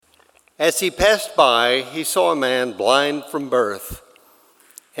As he passed by, he saw a man blind from birth,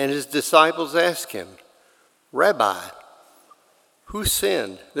 and his disciples asked him, "Rabbi, who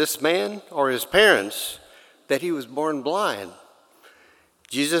sinned, this man or his parents, that he was born blind?"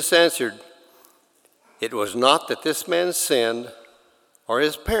 Jesus answered, "It was not that this man sinned or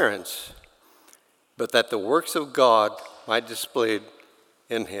his parents, but that the works of God might be displayed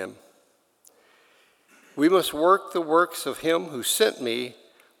in him. We must work the works of him who sent me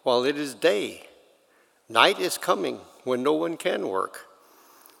while it is day. Night is coming when no one can work.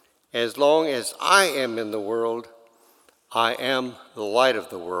 As long as I am in the world, I am the light of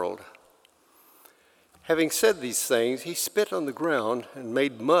the world." Having said these things, he spit on the ground and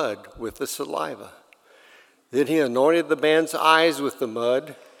made mud with the saliva. Then he anointed the man's eyes with the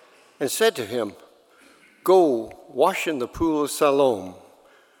mud and said to him, "Go, wash in the pool of Siloam,"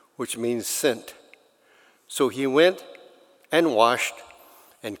 which means sent. So he went and washed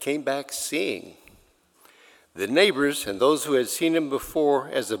and came back seeing. The neighbors and those who had seen him before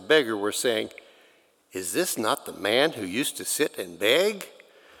as a beggar were saying, "Is this not the man who used to sit and beg?"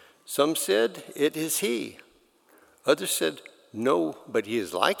 Some said, "It is he." Others said, "No, but he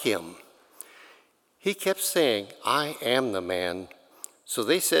is like him." He kept saying, "I am the man." So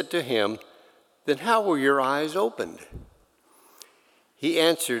they said to him, "Then how were your eyes opened?" He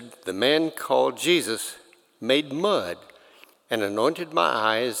answered, "The man called Jesus made mud and anointed my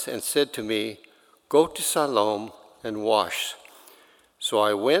eyes and said to me, 'Go to Siloam and wash.' So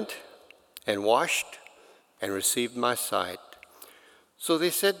I went and washed and received my sight." So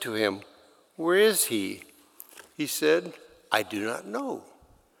they said to him, "Where is he?" He said, "I do not know."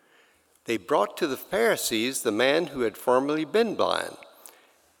 They brought to the Pharisees the man who had formerly been blind.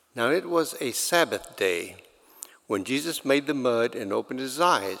 Now it was a Sabbath day when Jesus made the mud and opened his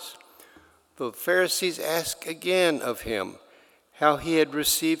eyes. The Pharisees asked again of him how he had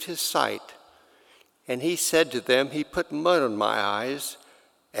received his sight. And he said to them, "He put mud on my eyes,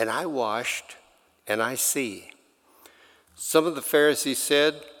 and I washed, and I see." Some of the Pharisees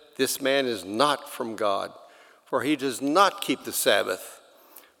said, "This man is not from God, for he does not keep the Sabbath."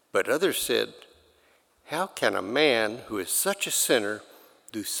 But others said, "How can a man who is such a sinner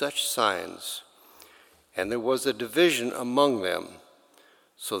do such signs?" And there was a division among them.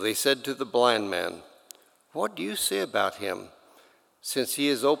 So they said to the blind man, "What do you say about him, since he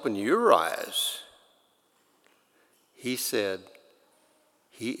has opened your eyes?" He said,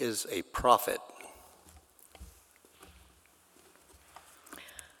 "He is a prophet."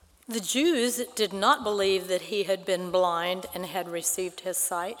 The Jews did not believe that he had been blind and had received his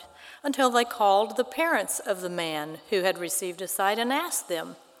sight until they called the parents of the man who had received his sight and asked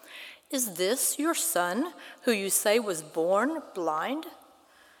them, "Is this your son who you say was born blind?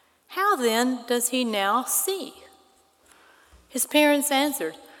 How then does he now see?" His parents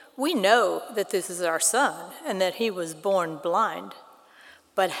answered, "We know that this is our son and that he was born blind.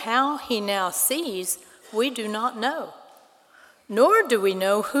 But how he now sees, we do not know. Nor do we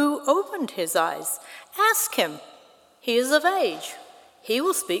know who opened his eyes. Ask him. He is of age. He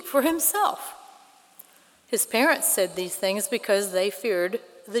will speak for himself." His parents said these things because they feared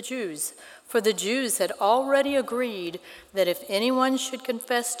the Jews, for the Jews had already agreed that if anyone should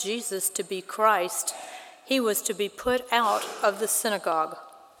confess Jesus to be Christ, he was to be put out of the synagogue.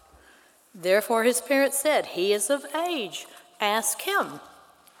 Therefore his parents said, "He is of age. Ask him."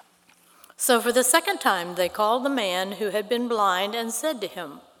 So for the second time they called the man who had been blind and said to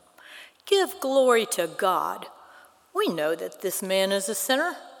him, "Give glory to God. We know that this man is a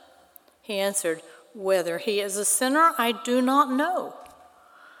sinner." He answered, "Whether he is a sinner, I do not know.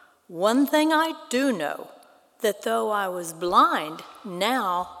 One thing I do know, that though I was blind,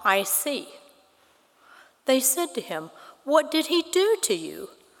 now I see." They said to him, "What did he do to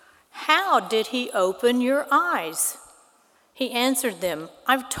you? How did he open your eyes?" He answered them,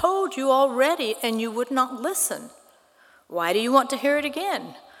 "I've told you already, and you would not listen. Why do you want to hear it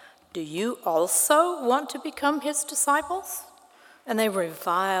again? Do you also want to become his disciples?" And they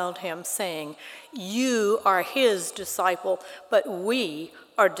reviled him, saying, "You are his disciple, but we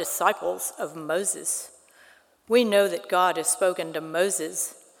are disciples of Moses. We know that God has spoken to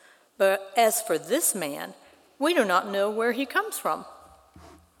Moses, but as for this man, we do not know where he comes from."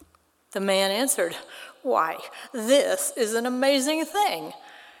 The man answered, "Why, this is an amazing thing.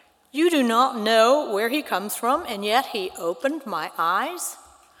 You do not know where he comes from, and yet he opened my eyes.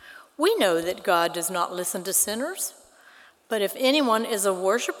 We know that God does not listen to sinners, but if anyone is a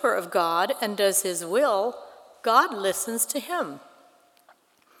worshiper of God and does his will, God listens to him.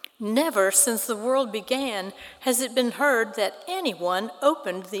 Never since the world began has it been heard that anyone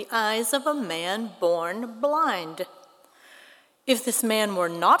opened the eyes of a man born blind. If this man were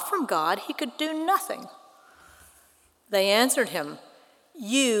not from God, he could do nothing." They answered him,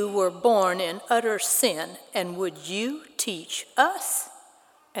 "You were born in utter sin, and would you teach us?"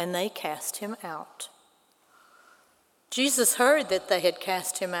 And they cast him out. Jesus heard that they had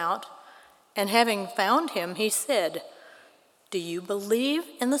cast him out, and having found him, he said, "Do you believe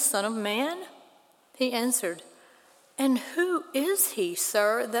in the Son of Man?" He answered, "And who is he,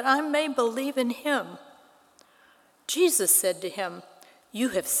 sir, that I may believe in him?" Jesus said to him, "You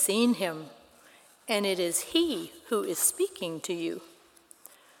have seen him, and it is he who is speaking to you."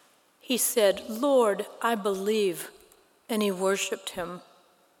 He said, "Lord, I believe," and he worshiped him.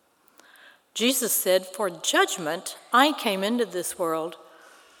 Jesus said, "For judgment I came into this world,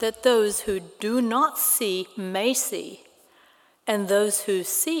 that those who do not see may see, and those who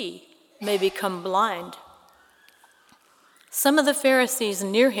see may become blind." Some of the Pharisees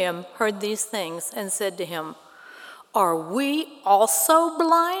near him heard these things and said to him, "Are we also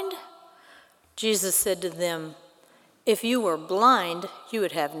blind?" Jesus said to them, "If you were blind, you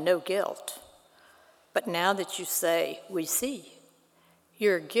would have no guilt. But now that you say, 'We see,'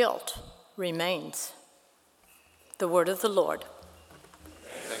 your guilt remains." The word of the Lord.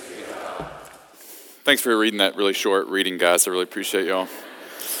 Thanks for reading that really short reading, guys. I really appreciate y'all.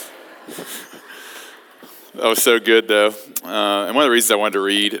 That was so good, though. And one of the reasons I wanted to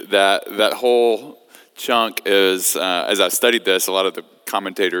read that whole chunk is, as I studied this, a lot of the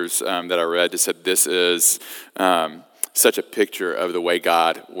commentators that I read just said this is such a picture of the way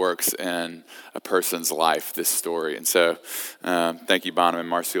God works in a person's life, this story. And so thank you, Bonham and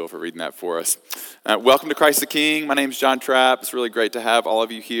Marcial, for reading that for us. Welcome to Christ the King. My name is John Trapp. It's really great to have all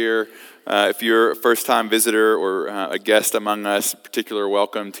of you here. If you're a first-time visitor or a guest among us, particular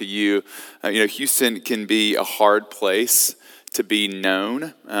welcome to you. Houston can be a hard place to be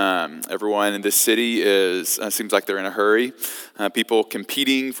known. Everyone in this city seems like they're in a hurry. People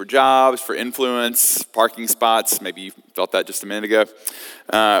competing for jobs, for influence, parking spots. Maybe you felt that just a minute ago.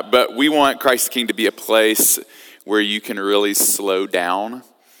 But we want Christ the King to be a place where you can really slow down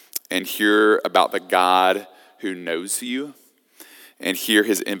and hear about the God who knows you and hear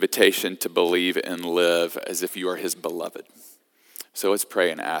his invitation to believe and live as if you are his beloved. So let's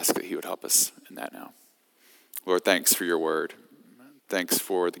pray and ask that he would help us in that now. Lord, thanks for your word. Thanks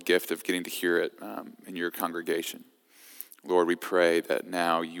for the gift of getting to hear it in your congregation. Lord, we pray that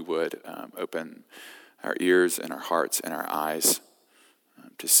now you would open our ears and our hearts and our eyes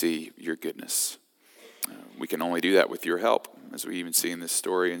to see your goodness. We can only do that with your help, as we even see in this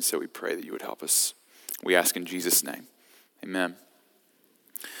story, and so we pray that you would help us. We ask in Jesus' name. Amen.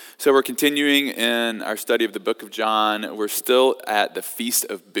 So we're continuing in our study of the book of John. We're still at the Feast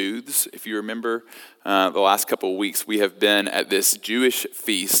of Booths. If you remember the last couple of weeks, we have been at this Jewish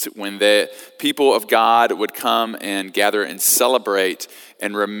feast when the people of God would come and gather and celebrate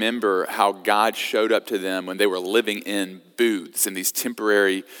and remember how God showed up to them when they were living in booths, in these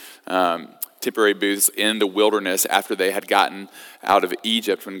temporary booths in the wilderness after they had gotten out of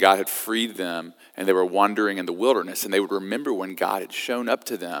Egypt, when God had freed them and they were wandering in the wilderness. And they would remember when God had shown up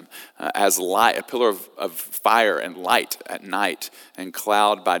to them as light, a pillar of fire and light at night and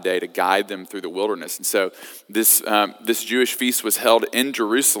cloud by day to guide them through the wilderness. And so this Jewish feast was held in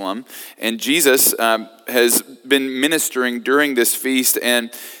Jerusalem, and Jesus has been ministering during this feast,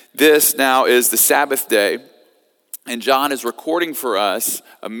 and this now is the Sabbath day. And John is recording for us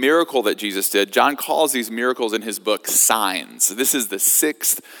a miracle that Jesus did. John calls these miracles in his book signs. This is the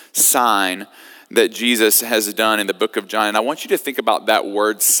sixth sign that Jesus has done in the book of John. And I want you to think about that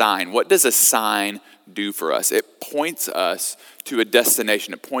word sign. What does a sign do for us? It points us to a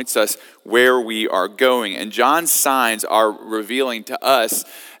destination. It points us where we are going. And John's signs are revealing to us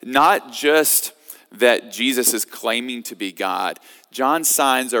not just that Jesus is claiming to be God. John's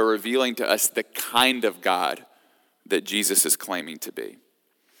signs are revealing to us the kind of God that Jesus is claiming to be.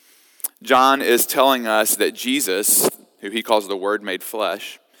 John is telling us that Jesus, who he calls the Word made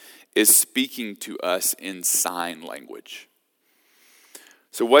flesh, is speaking to us in sign language.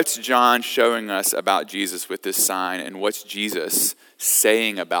 So what's John showing us about Jesus with this sign, and what's Jesus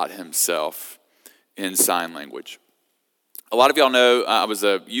saying about himself in sign language? A lot of y'all know I was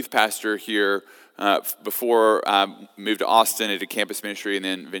a youth pastor here before I moved to Austin. I did campus ministry and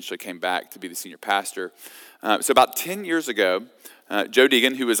then eventually came back to be the senior pastor. So about 10 years ago, Joe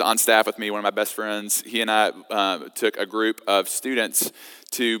Deegan, who was on staff with me, one of my best friends, he and I took a group of students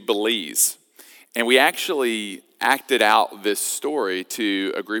to Belize. And we actually acted out this story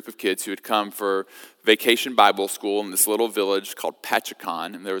to a group of kids who had come for vacation Bible school in this little village called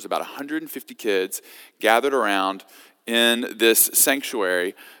Pachacon. And there was about 150 kids gathered around in this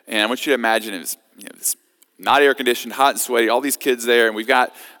sanctuary. And I want you to imagine it was this not air conditioned, hot and sweaty, all these kids there, and we've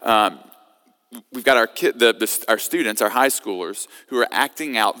got our students, our high schoolers, who are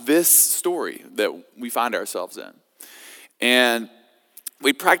acting out this story that we find ourselves in. And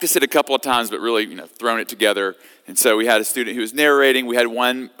we practiced it a couple of times, but really, thrown it together. And so we had a student who was narrating. We had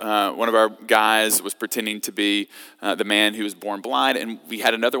one of our guys was pretending to be the man who was born blind, and we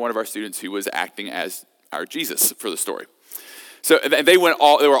had another one of our students who was acting as our Jesus for the story. So they were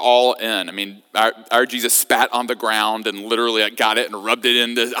all in. I mean, our Jesus spat on the ground and literally got it and rubbed it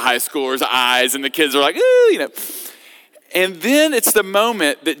in the high schoolers' eyes, and the kids are like, ooh, And then it's the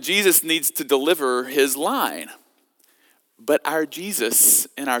moment that Jesus needs to deliver his line. But our Jesus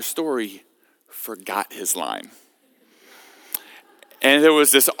in our story forgot his line. And there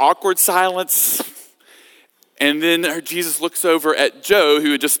was this awkward silence. And then our Jesus looks over at Joe,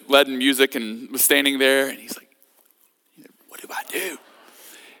 who had just led in music and was standing there. And he's like, what do I do?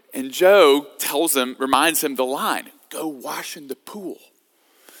 And Joe reminds him the line, go wash in the pool.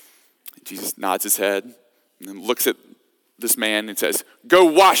 And Jesus nods his head and then looks at this man and says, go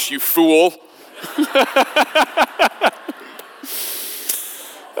wash, you fool.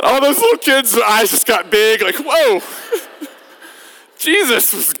 All those little kids' eyes just got big, like, whoa,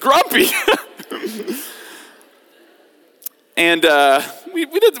 Jesus was grumpy. And we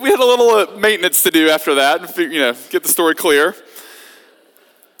had a little maintenance to do after that, get the story clear.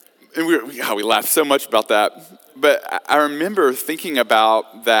 And we laughed so much about that. But I remember thinking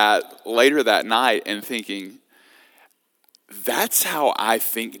about that later that night and thinking, that's how I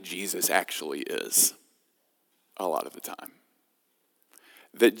think Jesus actually is a lot of the time.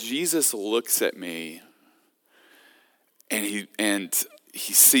 That Jesus looks at me and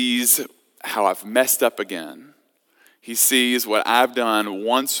he sees how I've messed up again. He sees what I've done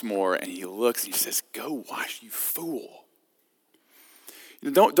once more, and he looks and he says, go wash, you fool.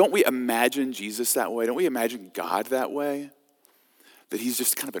 Don't we imagine Jesus that way? Don't we imagine God that way? That he's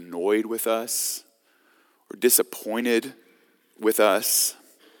just kind of annoyed with us or disappointed with us?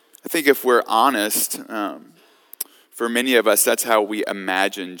 I think if we're honest, for many of us, that's how we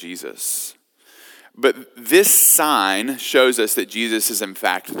imagine Jesus. But this sign shows us that Jesus is in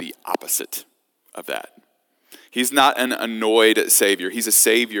fact the opposite of that. He's not an annoyed Savior. He's a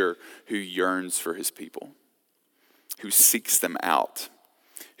Savior who yearns for his people, who seeks them out,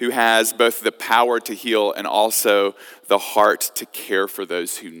 who has both the power to heal and also the heart to care for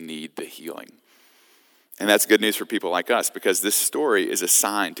those who need the healing. And that's good news for people like us, because this story is a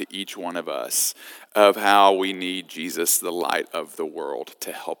sign to each one of us of how we need Jesus, the light of the world,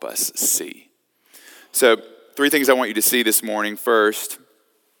 to help us see. So 3 things I want you to see this morning. First,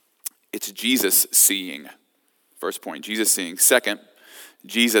 it's Jesus seeing. First point, Jesus seeing. Second,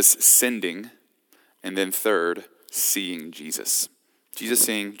 Jesus sending. And then third, seeing Jesus. Jesus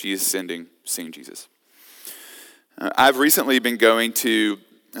seeing, Jesus sending, seeing Jesus. I've recently been going to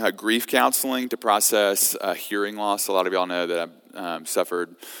grief counseling to process hearing loss. A lot of y'all know that I've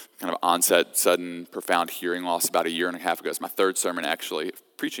suffered kind of onset, sudden, profound hearing loss about 1.5 years ago. It's my 3rd sermon actually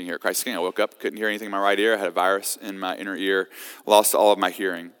preaching here at Christ King. I woke up, couldn't hear anything in my right ear. I had a virus in my inner ear, lost all of my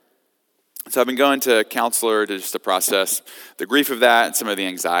hearing. So I've been going to a counselor to process the grief of that and some of the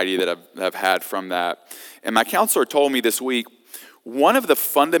anxiety that I've had from that. And my counselor told me this week, one of the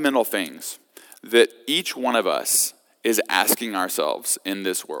fundamental things that each one of us is asking ourselves in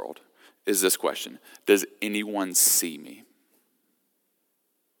this world is this question: does anyone see me?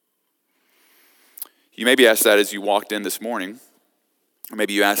 You maybe asked that as you walked in this morning, or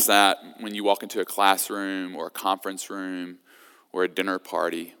maybe you asked that when you walk into a classroom or a conference room or a dinner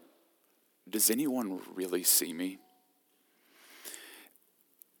party. Does anyone really see me?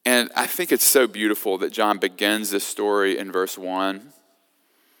 And I think it's so beautiful that John begins this story in verse 1.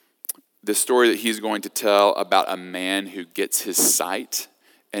 The story that he's going to tell about a man who gets his sight.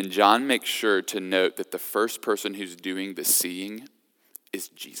 And John makes sure to note that the first person who's doing the seeing is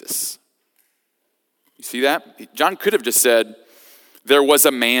Jesus. You see that? John could have just said, there was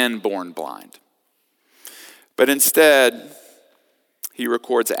a man born blind. But instead, he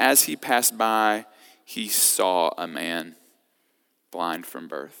records, as he passed by, he saw a man blind from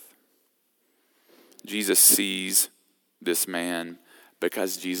birth. Jesus sees this man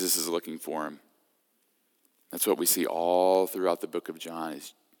because Jesus is looking for him. That's what we see all throughout the book of John,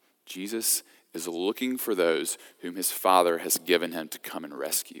 is Jesus is looking for those whom his Father has given him to come and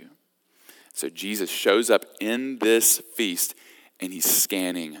rescue. So Jesus shows up in this feast and he's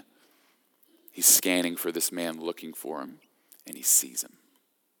scanning. He's scanning for this man, looking for him, and he sees him.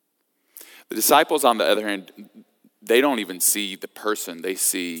 The disciples, on the other hand, they don't even see the person. They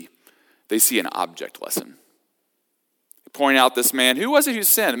see an object lesson. They point out this man. Who was it who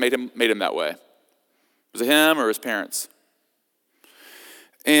sinned and made him that way? Was it him or his parents?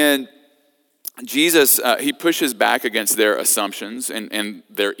 And Jesus, he pushes back against their assumptions and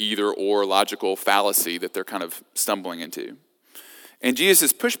their either-or logical fallacy that they're kind of stumbling into. And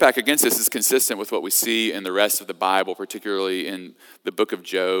Jesus' pushback against this is consistent with what we see in the rest of the Bible, particularly in the book of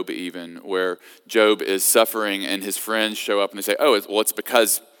Job even, where Job is suffering and his friends show up and they say, oh, well, it's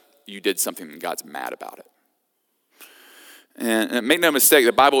because you did something and God's mad about it. And make no mistake,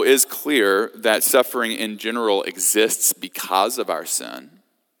 the Bible is clear that suffering in general exists because of our sin.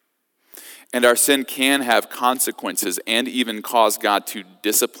 And our sin can have consequences and even cause God to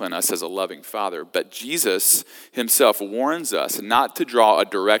discipline us as a loving Father. But Jesus himself warns us not to draw a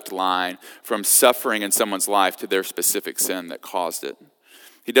direct line from suffering in someone's life to their specific sin that caused it.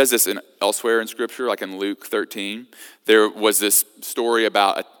 He does this elsewhere in Scripture, like in Luke 13. There was this story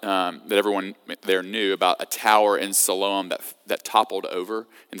about that everyone there knew about a tower in Siloam that toppled over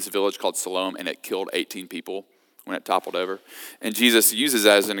in this village called Siloam, and it killed 18 people when it toppled over. And Jesus uses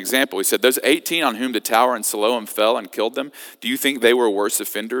that as an example. He said, those 18 on whom the tower in Siloam fell and killed them, do you think they were worse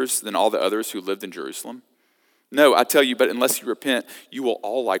offenders than all the others who lived in Jerusalem? No, I tell you, but unless you repent, you will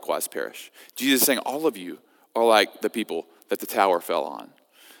all likewise perish. Jesus is saying all of you are like the people that the tower fell on.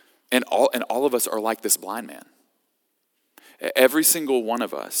 And all of us are like this blind man. Every single one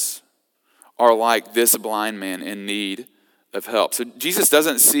of us are like this blind man in need of help. So Jesus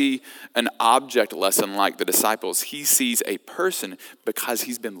doesn't see an object lesson like the disciples. He sees a person because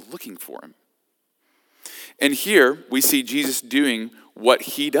he's been looking for him. And here we see Jesus doing what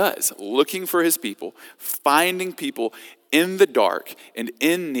he does, looking for his people, finding people in the dark and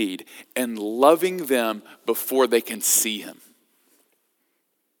in need, and loving them before they can see him.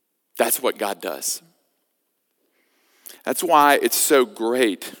 That's what God does. That's why it's so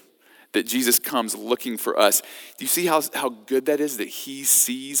great that Jesus comes looking for us. Do you see how good that is, that he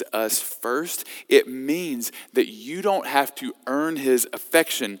sees us first? It means that you don't have to earn his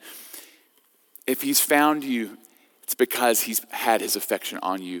affection. If he's found you, it's because he's had his affection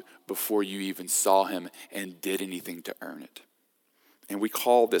on you before you even saw him and did anything to earn it. And we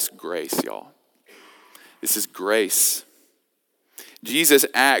call this grace, y'all. This is grace. Jesus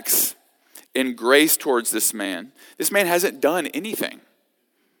acts in grace towards this man. This man hasn't done anything.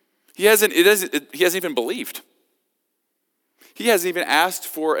 He hasn't even believed. He hasn't even asked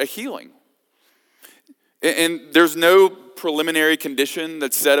for a healing. And there's no preliminary condition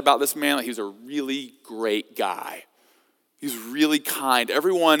that's said about this man. Like, he's a really great guy. He's really kind.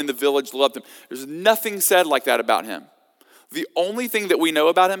 Everyone in the village loved him. There's nothing said like that about him. The only thing that we know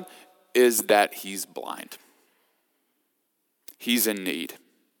about him is that he's blind. He's in need.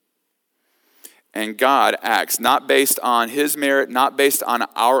 And God acts not based on his merit, not based on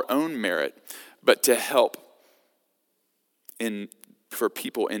our own merit, but to help for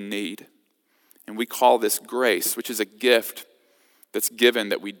people in need. And we call this grace, which is a gift that's given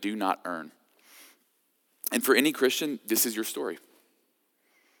that we do not earn. And for any Christian, this is your story.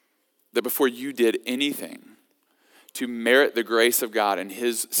 That before you did anything to merit the grace of God and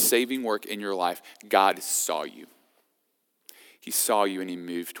his saving work in your life, God saw you. He saw you and he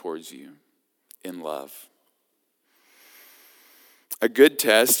moved towards you in love. A good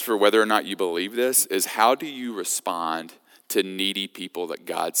test for whether or not you believe this is, how do you respond to needy people that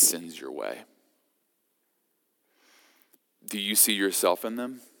God sends your way? Do you see yourself in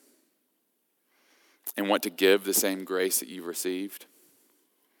them and want to give the same grace that you've received?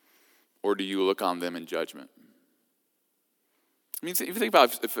 Or do you look on them in judgment? I mean, if you think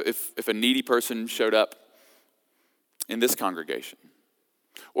about if a needy person showed up in this congregation,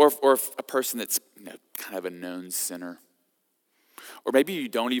 or if a person that's kind of a known sinner, or maybe you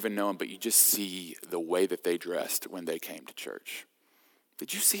don't even know him, but you just see the way that they dressed when they came to church.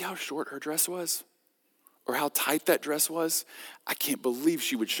 Did you see how short her dress was? Or how tight that dress was? I can't believe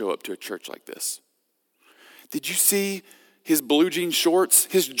she would show up to a church like this. Did you see his blue jean shorts,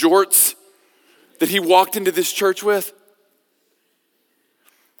 his jorts that he walked into this church with?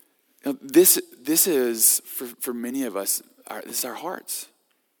 Now, this is, for many of us, this is our hearts.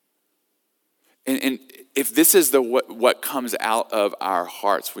 And if this is what comes out of our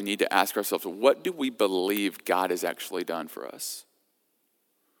hearts, we need to ask ourselves, what do we believe God has actually done for us?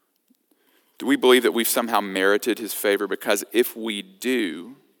 Do we believe that we've somehow merited his favor? Because if we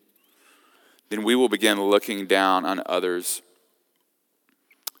do, then we will begin looking down on others,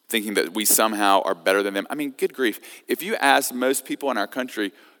 thinking that we somehow are better than them. I mean, good grief. If you ask most people in our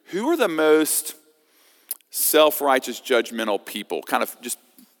country, who are the most self-righteous, judgmental people, kind of just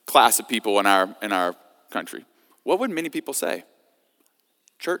class of people in our country, what would many people say?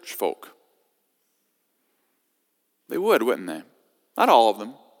 Church folk. They would, wouldn't they? Not all of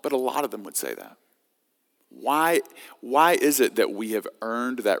them, but a lot of them would say that. Why is it that we have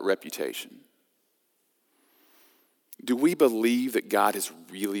earned that reputation? Do we believe that God has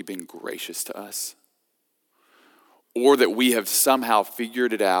really been gracious to us? Or that we have somehow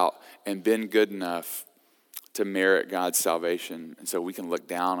figured it out and been good enough to merit God's salvation, and so we can look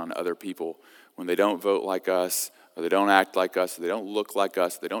down on other people when they don't vote like us, or they don't act like us, or they don't look like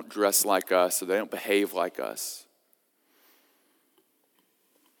us, or they don't dress like us, or they don't behave like us?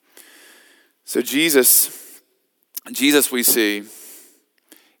 So Jesus we see,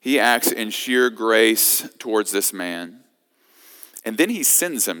 he acts in sheer grace towards this man. And then he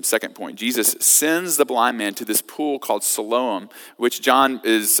sends him, second point. Jesus sends the blind man to this pool called Siloam, which John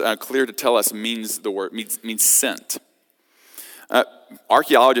is clear to tell us means sent.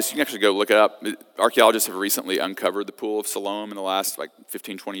 Archaeologists, you can actually go look it up. Archaeologists have recently uncovered the pool of Siloam in the last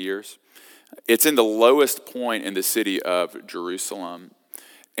 15, 20 years. It's in the lowest point in the city of Jerusalem,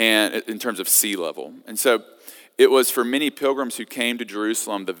 and in terms of sea level. And so it was for many pilgrims who came to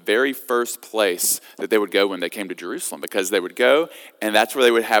Jerusalem the very first place that they would go when they came to Jerusalem, because they would go and that's where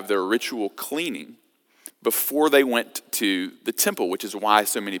they would have their ritual cleaning before they went to the temple, which is why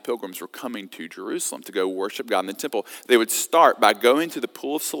so many pilgrims were coming to Jerusalem to go worship God in the temple. They would start by going to the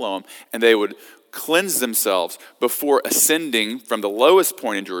pool of Siloam, and they would cleanse themselves before ascending from the lowest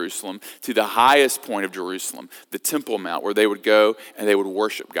point in Jerusalem to the highest point of Jerusalem, the Temple Mount, where they would go and they would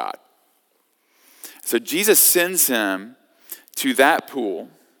worship God. So Jesus sends him to that pool.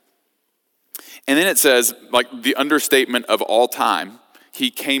 And then it says, the understatement of all time, he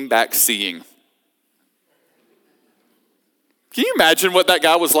came back seeing. Can you imagine what that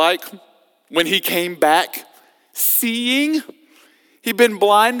guy was like when he came back seeing? He'd been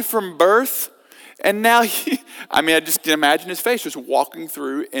blind from birth. And now I just can imagine his face just walking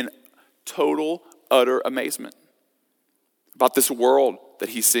through in total, utter amazement about this world that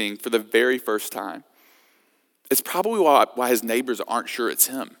he's seeing for the very first time. It's probably why his neighbors aren't sure it's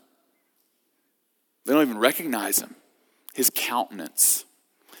him. They don't even recognize him. His countenance.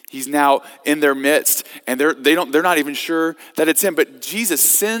 He's now in their midst, and they're not even sure that it's him. But Jesus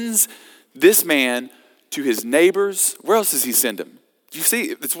sends this man to his neighbors. Where else does he send him? You see,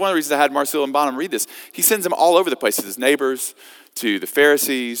 it's one of the reasons I had Marcel and Bonham read this. He sends them all over the place, to his neighbors, to the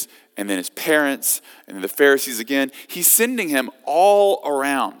Pharisees, and then his parents, and then the Pharisees again. He's sending him all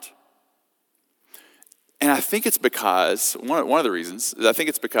around. And I think it's because, one of the reasons, is I think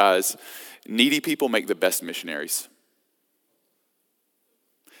it's because needy people make the best missionaries.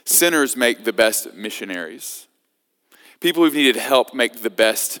 Sinners make the best missionaries. People who've needed help make the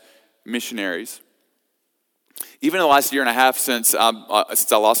best missionaries. Even in the last year and a half since I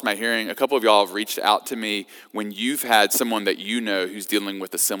lost my hearing, a couple of y'all have reached out to me when you've had someone that you know who's dealing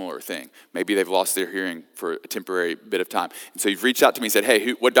with a similar thing. Maybe they've lost their hearing for a temporary bit of time. And so you've reached out to me and said,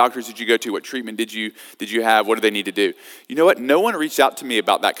 hey, what doctors did you go to? What treatment did you have? What do they need to do? You know what? No one reached out to me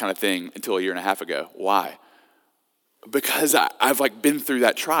about that kind of thing until a year and a half ago. Why? Because I've been through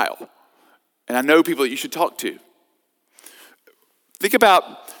that trial. And I know people that you should talk to. Think about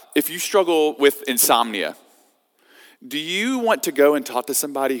if you struggle with insomnia. Do you want to go and talk to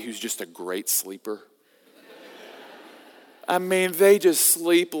somebody who's just a great sleeper? They just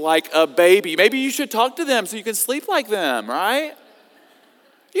sleep like a baby. Maybe you should talk to them so you can sleep like them, right?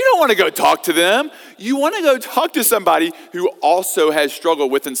 You don't want to go talk to them. You want to go talk to somebody who also has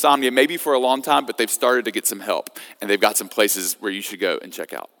struggled with insomnia, maybe for a long time, but they've started to get some help, and they've got some places where you should go and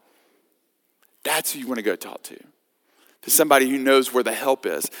check out. That's who you want to go talk to somebody who knows where the help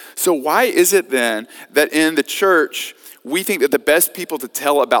is. So why is it then that in the church, we think that the best people to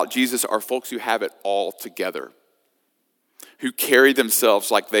tell about Jesus are folks who have it all together, who carry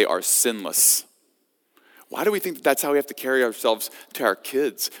themselves like they are sinless? Why do we think that that's how we have to carry ourselves to our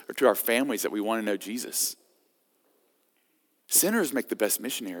kids or to our families, that we want to know Jesus? Sinners make the best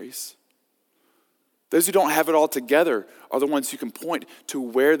missionaries. Those who don't have it all together are the ones who can point to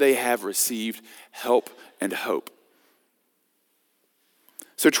where they have received help and hope.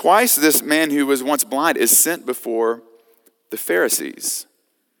 So twice this man who was once blind is sent before the Pharisees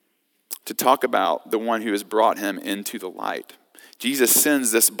to talk about the one who has brought him into the light. Jesus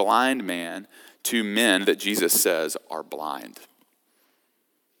sends this blind man to men that Jesus says are blind.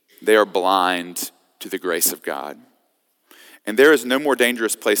 They are blind to the grace of God. And there is no more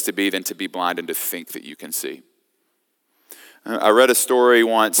dangerous place to be than to be blind and to think that you can see. I read a story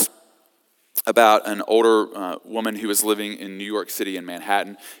once about an older woman who was living in New York City in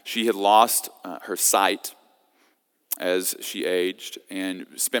Manhattan. She had lost her sight, as she aged and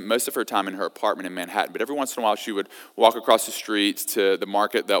spent most of her time in her apartment in Manhattan. But every once in a while, she would walk across the street to the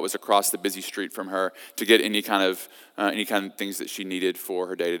market that was across the busy street from her to get any kind of things that she needed for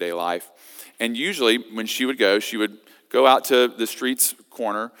her day-to-day life. And usually, when she would go out to the street's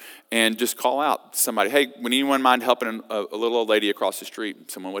corner and just call out somebody, "Hey, would anyone mind helping a little old lady across the street?"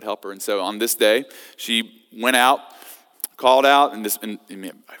 Someone would help her. And so on this day, she went out, called out, and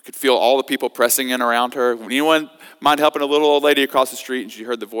I could feel all the people pressing in around her. "Would anyone mind helping a little old lady across the street?" And she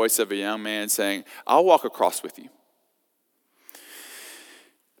heard the voice of a young man saying, "I'll walk across with you."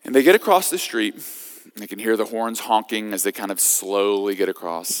 And they get across the street, and they can hear the horns honking as they kind of slowly get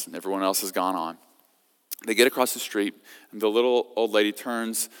across, and everyone else has gone on. They get across the street, and the little old lady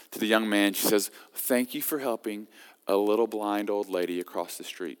turns to the young man. She says, "Thank you for helping a little blind old lady across the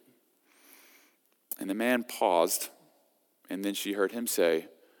street." And the man paused, and then she heard him say,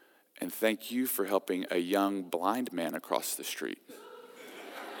 "And thank you for helping a young blind man across the street."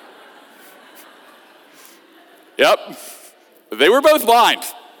 Yep, they were both blind.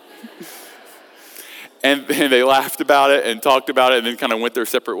 And they laughed about it and talked about it and then kind of went their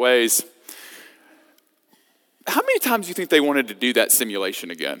separate ways. How many times do you think they wanted to do that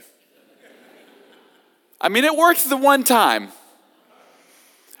simulation again? I mean, it worked the one time.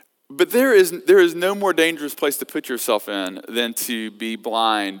 But there is no more dangerous place to put yourself in than to be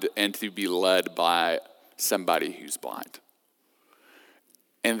blind and to be led by somebody who's blind.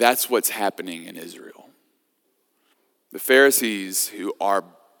 And that's what's happening in Israel. The Pharisees, who are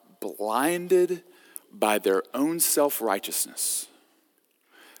blinded by their own self-righteousness,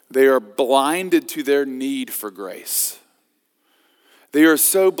 they are blinded to their need for grace. They are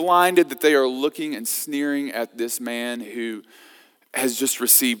so blinded that they are looking and sneering at this man who has just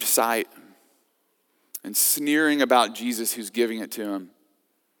received sight and sneering about Jesus who's giving it to him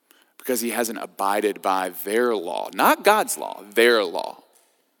because he hasn't abided by their law, not God's law, their law.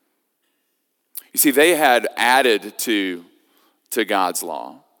 You see, they had added to God's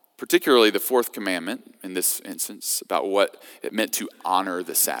law, particularly the fourth commandment in this instance about what it meant to honor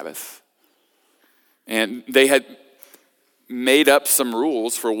the Sabbath. And they had made up some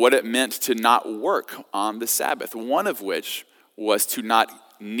rules for what it meant to not work on the Sabbath, one of which was to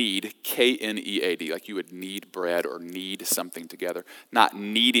not knead, K-N-E-A-D, like you would knead bread or knead something together, not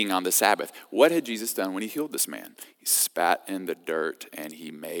kneading on the Sabbath. What had Jesus done when he healed this man? He spat in the dirt and he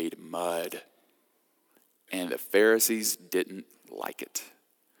made mud. And the Pharisees didn't like it.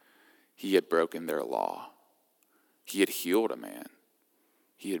 He had broken their law. He had healed a man.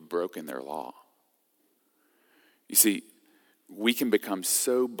 He had broken their law. You see, we can become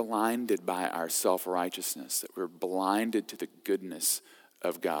so blinded by our self-righteousness that we're blinded to the goodness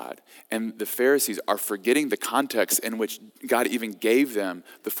of God. And the Pharisees are forgetting the context in which God even gave them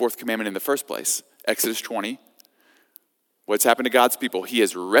the fourth commandment in the first place. Exodus 20. What's happened to God's people? He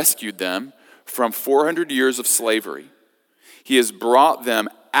has rescued them from 400 years of slavery. He has brought them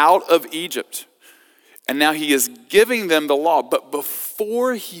out of Egypt. And now he is giving them the law. But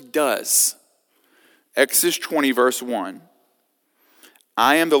before he does, Exodus 20 verse 1,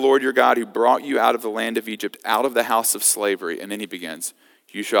 "I am the Lord your God who brought you out of the land of Egypt, out of the house of slavery." And then he begins,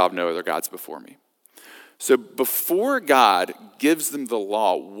 "You shall have no other gods before me." So before God gives them the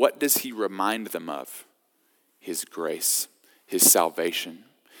law, what does he remind them of? His grace, his salvation,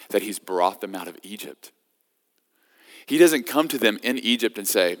 that he's brought them out of Egypt. He doesn't come to them in Egypt and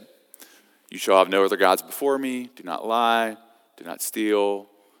say, "You shall have no other gods before me, do not lie, do not steal.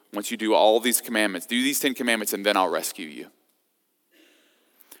 Once you do all these commandments, do these 10 commandments and then I'll rescue you."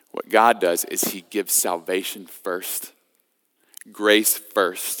 What God does is he gives salvation first, grace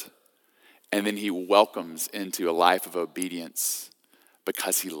first, and then he welcomes into a life of obedience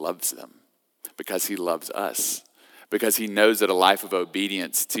because he loves them, because he loves us, because he knows that a life of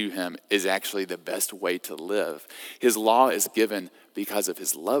obedience to him is actually the best way to live. His law is given because of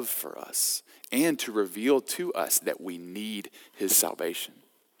his love for us and to reveal to us that we need his salvation.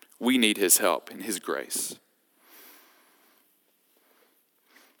 We need his help and his grace.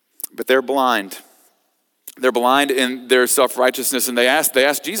 But they're blind. They're blind in their self-righteousness, and they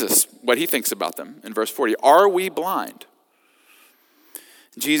ask Jesus what he thinks about them in verse 40. Are we blind?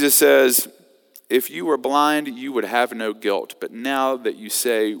 Jesus says, "If you were blind, you would have no guilt. But now that you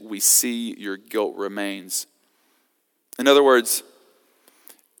say we see, your guilt remains." In other words,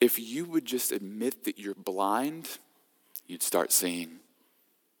 if you would just admit that you're blind, you'd start seeing.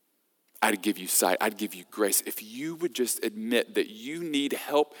 I'd give you sight. I'd give you grace. If you would just admit that you need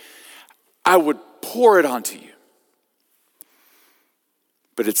help, I would pour it onto you.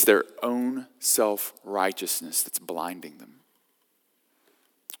 But it's their own self-righteousness that's blinding them.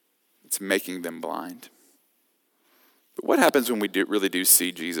 It's making them blind. What happens when we really do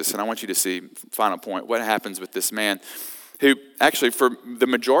see Jesus? And I want you to see, final point, what happens with this man who actually, for the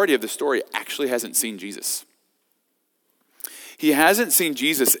majority of the story, actually hasn't seen Jesus. He hasn't seen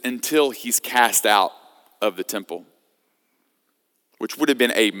Jesus until he's cast out of the temple, which would have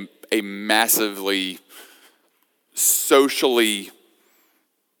been a massively socially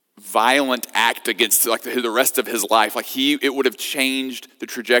violent act against like the rest of his life. It would have changed the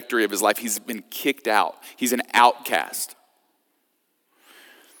trajectory of his life. He's been kicked out. He's an outcast.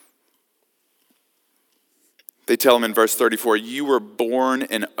 They tell him in verse 34, you were born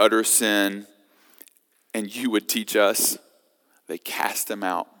in utter sin, and you would teach us. They cast him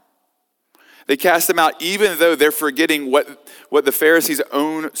out. They cast him out even though they're forgetting what the Pharisees'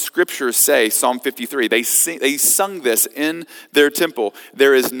 own scriptures say, Psalm 53. They sung this in their temple.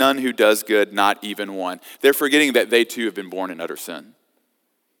 There is none who does good, not even one. They're forgetting that they too have been born in utter sin.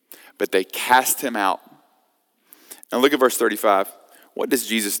 But they cast him out. And look at verse 35. What does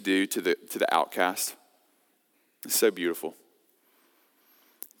Jesus do to the outcast? It's so beautiful.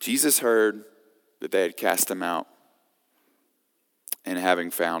 Jesus heard that they had cast him out, and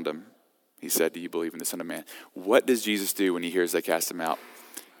having found him, he said, do you believe in the Son of Man? What does Jesus do when he hears they cast him out?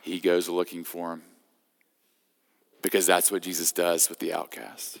 He goes looking for him. Because that's what Jesus does with the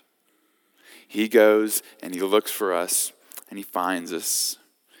outcast. He goes and he looks for us and he finds us.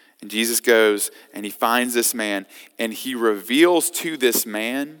 And Jesus goes and he finds this man and he reveals to this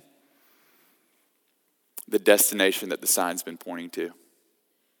man the destination that the sign's been pointing to.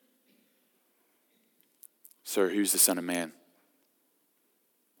 Sir, who's the Son of Man?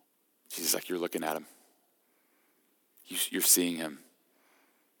 Jesus is like, you're looking at him. You're seeing him.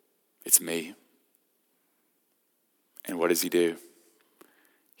 It's me. And what does he do?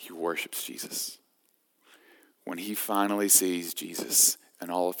 He worships Jesus. When he finally sees Jesus and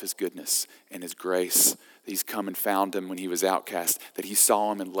all of his goodness and his grace, that he's come and found him when he was outcast, that he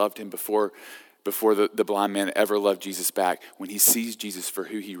saw him and loved him before the blind man ever loved Jesus back, when he sees Jesus for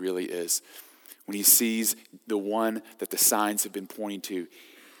who he really is, when he sees the one that the signs have been pointing to,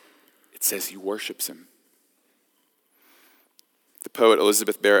 it says he worships him. The poet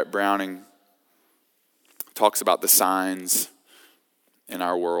Elizabeth Barrett Browning talks about the signs in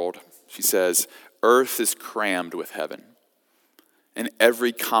our world. She says, earth is crammed with heaven, and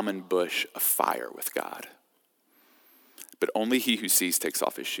every common bush afire with God. But only he who sees takes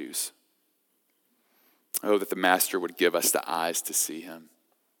off his shoes. Oh, that the Master would give us the eyes to see him.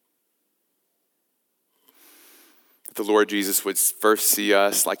 That the Lord Jesus would first see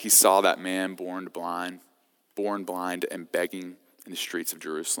us like he saw that man born blind and begging in the streets of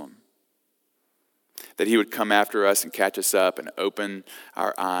Jerusalem. That he would come after us and catch us up and open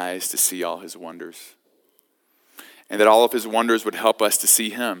our eyes to see all his wonders. And that all of his wonders would help us to see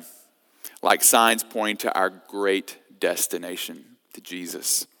him, like signs pointing to our great destination, to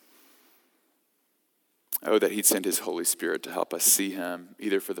Jesus. Oh, that he'd send his Holy Spirit to help us see him,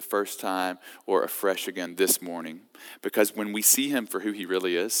 either for the first time or afresh again this morning. Because when we see him for who he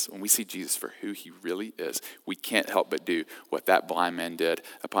really is, when we see Jesus for who he really is, we can't help but do what that blind man did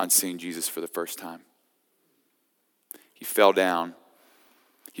upon seeing Jesus for the first time. He fell down.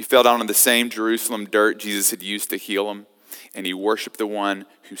 He fell down in the same Jerusalem dirt Jesus had used to heal him, and he worshiped the one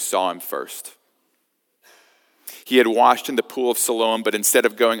who saw him first. He had washed in the pool of Siloam, but instead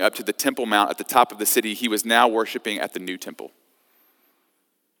of going up to the Temple Mount at the top of the city, he was now worshiping at the new temple.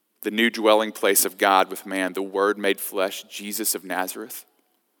 The new dwelling place of God with man, the Word made flesh, Jesus of Nazareth.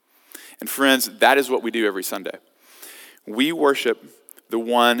 And friends, that is what we do every Sunday. We worship the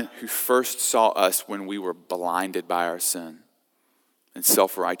one who first saw us when we were blinded by our sin and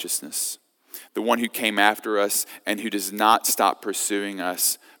self-righteousness. The one who came after us and who does not stop pursuing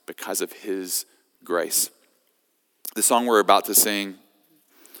us because of his grace. The song we're about to sing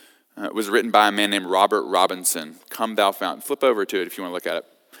was written by a man named Robert Robinson. Come Thou Fountain. Flip over to it if you want to look at it.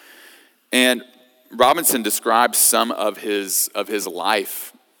 And Robinson describes some of his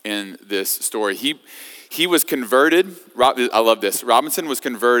life in this story. He was converted. I love this. Robinson was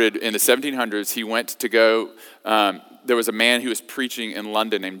converted in the 1700s. He went to go. There was a man who was preaching in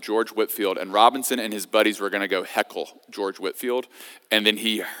London named George Whitefield, and Robinson and his buddies were going to go heckle George Whitefield. And then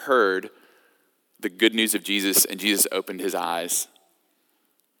he heard the good news of Jesus, and Jesus opened his eyes,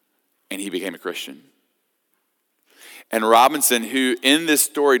 and he became a Christian. And Robinson, who in this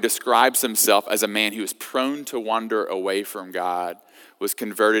story describes himself as a man who was prone to wander away from God, was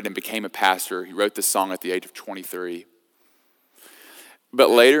converted and became a pastor. He wrote this song at the age of 23.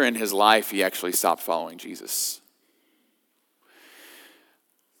 But later in his life, he actually stopped following Jesus.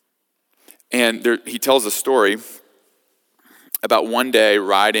 And he tells a story about one day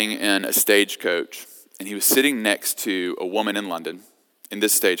riding in a stagecoach, and he was sitting next to a woman in London in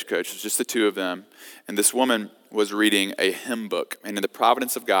this stagecoach. It was just the two of them. And this woman was reading a hymn book. And in the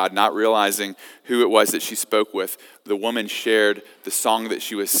providence of God, not realizing who it was that she spoke with, the woman shared the song that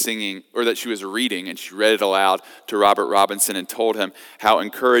she was singing, or that she was reading, and she read it aloud to Robert Robinson and told him how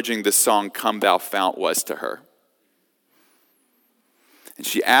encouraging the song Come Thou Fount was to her. And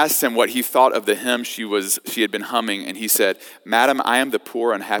she asked him what he thought of the hymn she had been humming, and he said, "Madam, I am the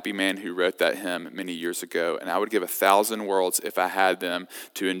poor, unhappy man who wrote that hymn many years ago, and I would give 1,000 worlds if I had them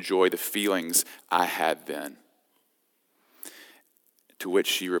to enjoy the feelings I had then." To which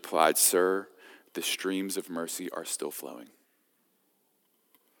she replied, "Sir, the streams of mercy are still flowing."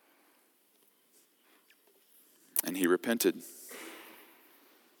 And he repented,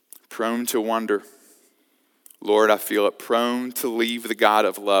 prone to wonder. Lord, I feel it, prone to leave the God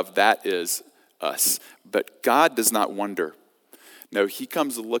of love. That is us. But God does not wonder. No, he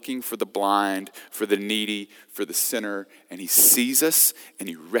comes looking for the blind, for the needy, for the sinner, and he sees us and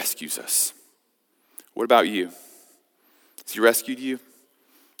he rescues us. What about you? Has he rescued you?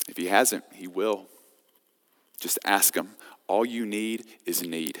 If he hasn't, he will. Just ask him. All you need is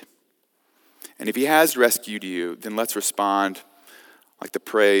need. And if he has rescued you, then let's respond like the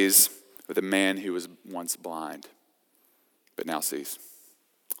praise of the man who was once blind, but now sees.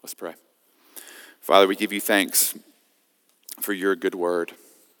 Let's pray. Father, we give you thanks for your good word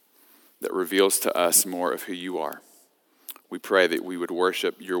that reveals to us more of who you are. We pray that we would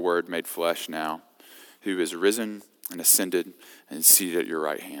worship your word made flesh now, who is risen and ascended and seated at your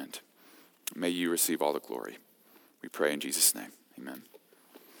right hand. May you receive all the glory. We pray in Jesus' name.